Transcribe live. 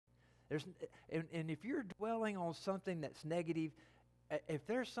And if you're dwelling on something that's negative, if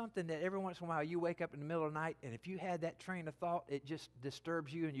there's something that every once in a while you wake up in the middle of the night, and if you had that train of thought, it just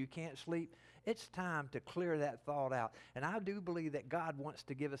disturbs you and you can't sleep, it's time to clear that thought out. And I do believe that God wants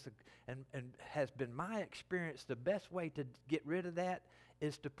to give us, and has been my experience, the best way to get rid of that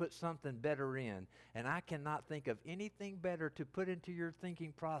is to put something better in. And I cannot think of anything better to put into your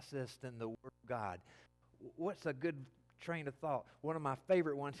thinking process than the Word of God. What's a good train of thought? One of my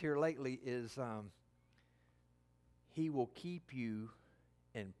favorite ones here lately is, He will keep you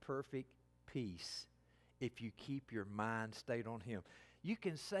in perfect peace if you keep your mind stayed on Him. You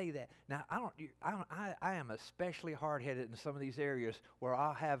can say that. Now, I am especially hard-headed in some of these areas where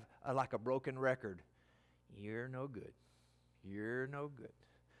I'll have like a broken record. You're no good. You're no good.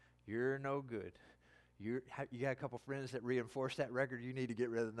 You're no good. You got a couple friends that reinforce that record. You need to get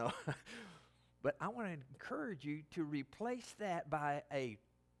rid of them. No. But I want to encourage you to replace that by a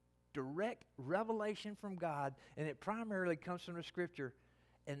direct revelation from God, and it primarily comes from the Scripture.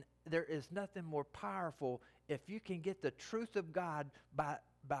 And there is nothing more powerful if you can get the truth of God by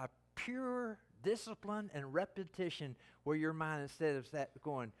pure discipline and repetition, where your mind, instead of that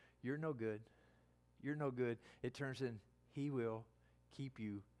going, you're no good, you're no good, it turns in, He will keep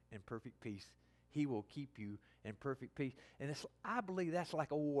you in perfect peace. He will keep you in perfect peace. And I believe that's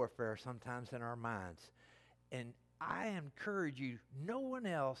like a warfare sometimes in our minds. And I encourage you, no one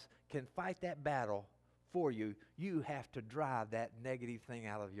else can fight that battle for you. You have to drive that negative thing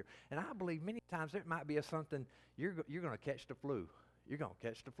out of you. And I believe many times there might be something, you're going to catch the flu. You're going to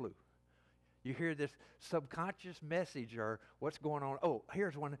catch the flu. You hear this subconscious message or what's going on. Oh,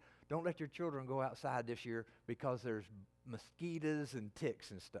 here's one. Don't let your children go outside this year because there's mosquitoes and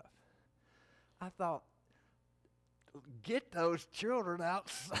ticks and stuff. I thought, get those children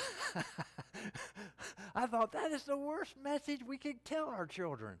outside. I thought that is the worst message we could tell our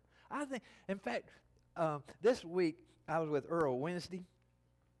children. I think, in fact, this week I was with Earl Wednesday.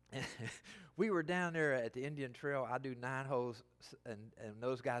 We were down there at the Indian Trail. I do 9 holes, and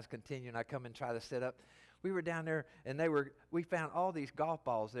those guys continue, and I come and try to set up. We were down there, and we found all these golf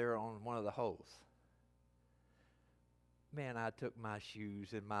balls there on one of the holes. Man, I took my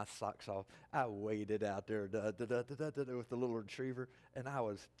shoes and my socks off. I waded out there with the little retriever, and I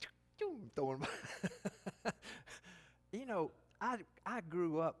was throwing. You know, I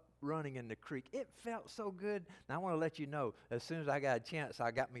grew up running in the creek. It felt so good. Now, I want to let you know, as soon as I got a chance,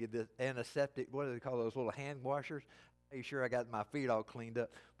 I got me this antiseptic, what do they call those little hand washers? Make sure I got my feet all cleaned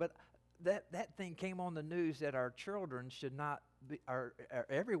up. But that thing came on the news that our children should not be, or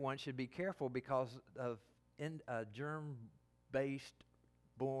everyone should be careful because of germ-based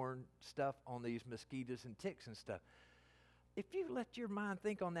born stuff on these mosquitoes and ticks and stuff. If you let your mind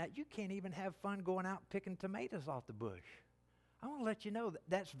think on that, you can't even have fun going out picking tomatoes off the bush. I want to let you know that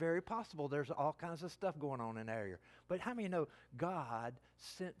that's very possible. There's all kinds of stuff going on in that area. But how many know God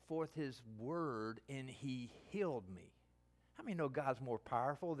sent forth His word and He healed me? How many know God's more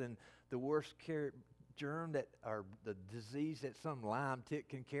powerful than the worst germ or the disease that some Lyme tick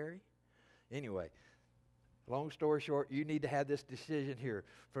can carry? Anyway, long story short, you need to have this decision here.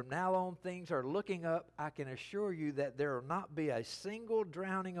 From now on, things are looking up. I can assure you that there will not be a single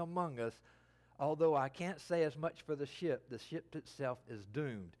drowning among us. Although I can't say as much for the ship itself is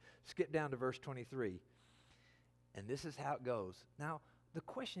doomed. Skip down to verse 23. And this is how it goes. Now, the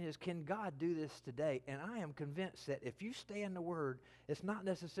question is, can God do this today? And I am convinced that if you stay in the Word, it's not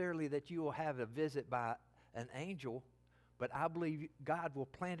necessarily that you will have a visit by an angel, but I believe God will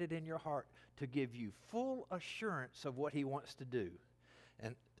plant it in your heart to give you full assurance of what He wants to do.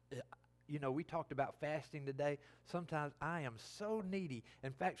 And you know, we talked about fasting today. Sometimes I am so needy.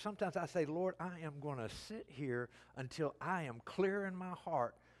 In fact, sometimes I say, Lord, I am going to sit here until I am clear in my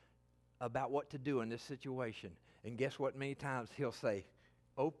heart about what to do in this situation. And guess what? Many times He'll say,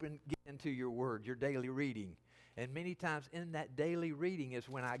 get into your word, your daily reading. And many times in that daily reading is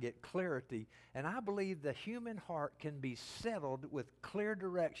when I get clarity. And I believe the human heart can be settled with clear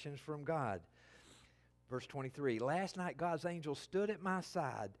directions from God. Verse 23, last night God's angel stood at my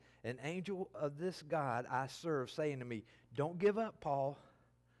side, an angel of this God I serve, saying to me, don't give up, Paul.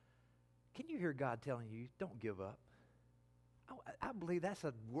 Can you hear God telling you, don't give up? I believe that's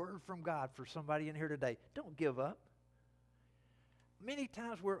a word from God for somebody in here today. Don't give up. Many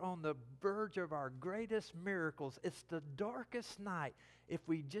times we're on the verge of our greatest miracles. It's the darkest night.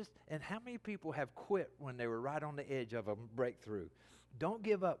 And how many people have quit when they were right on the edge of a breakthrough? Don't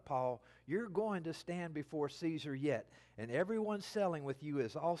give up, Paul. You're going to stand before Caesar yet, and everyone selling with you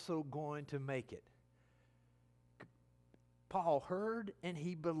is also going to make it. Paul heard and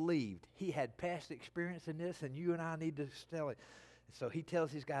he believed. He had past experience in this, and you and I need to tell it. So he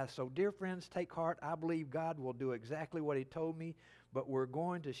tells these guys, so dear friends, take heart. I believe God will do exactly what he told me, but we're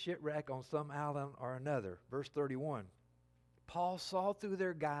going to shipwreck on some island or another. Verse 31. Paul saw through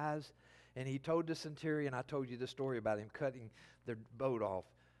their guise, and he told the centurion, I told you the story about him cutting their boat off.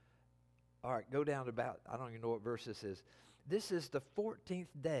 All right, go down to about, I don't even know what verse this is. This is the 14th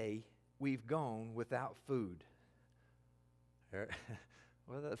day we've gone without food.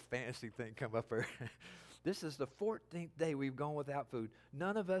 Well, that fancy thing come up here. This is the 14th day we've gone without food.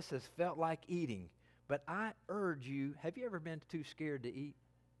 None of us has felt like eating. But I urge you, have you ever been too scared to eat?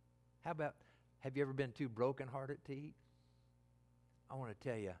 How about, have you ever been too brokenhearted to eat? I want to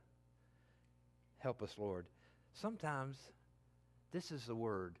tell you, help us, Lord. Sometimes, this is the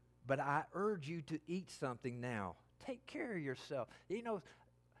word, but I urge you to eat something now. Take care of yourself. You know,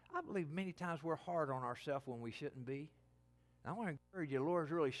 I believe many times we're hard on ourselves when we shouldn't be. I want to encourage you, the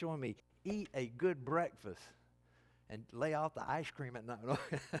Lord's really showing me, eat a good breakfast and lay off the ice cream at night.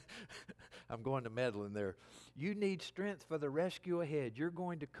 I'm going to meddling there. You need strength for the rescue ahead. You're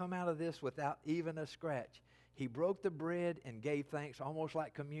going to come out of this without even a scratch. He broke the bread and gave thanks, almost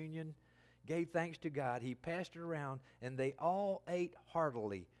like communion, gave thanks to God. He passed it around, and they all ate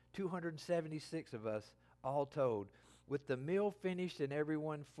heartily, 276 of us, all told. With the meal finished and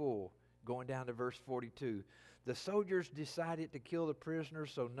everyone full, going down to verse 42. The soldiers decided to kill the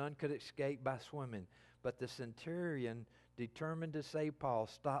prisoners so none could escape by swimming. But the centurion, determined to save Paul,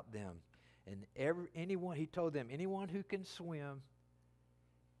 stopped them. And anyone, he told them, anyone who can swim,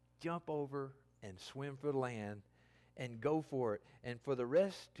 jump over and swim for the land and go for it. And for the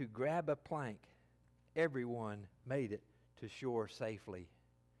rest to grab a plank. Everyone made it to shore safely.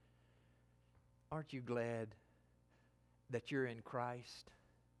 Aren't you glad that you're in Christ?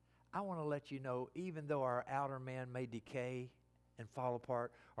 I want to let you know, even though our outer man may decay and fall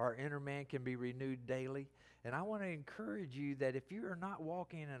apart, our inner man can be renewed daily. And I want to encourage you that if you are not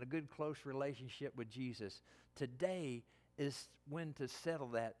walking in a good, close relationship with Jesus, today is when to settle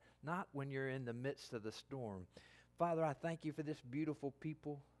that, not when you're in the midst of the storm. Father, I thank you for this beautiful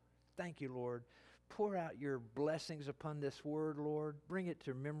people. Thank you, Lord. Pour out your blessings upon this word, Lord. Bring it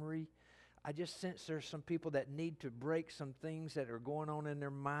to memory. I just sense there's some people that need to break some things that are going on in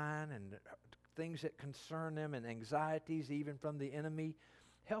their mind and things that concern them and anxieties even from the enemy.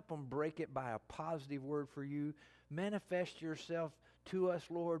 Help them break it by a positive word for you. Manifest yourself to us,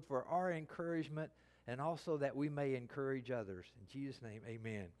 Lord, for our encouragement and also that we may encourage others. In Jesus' name,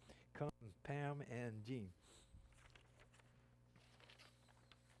 amen. Come, Pam and Jean.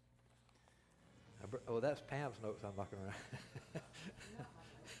 Oh, that's Pam's notes I'm knocking around.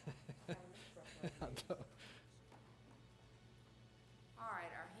 All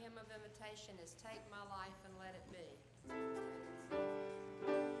right, our hymn of invitation is Take My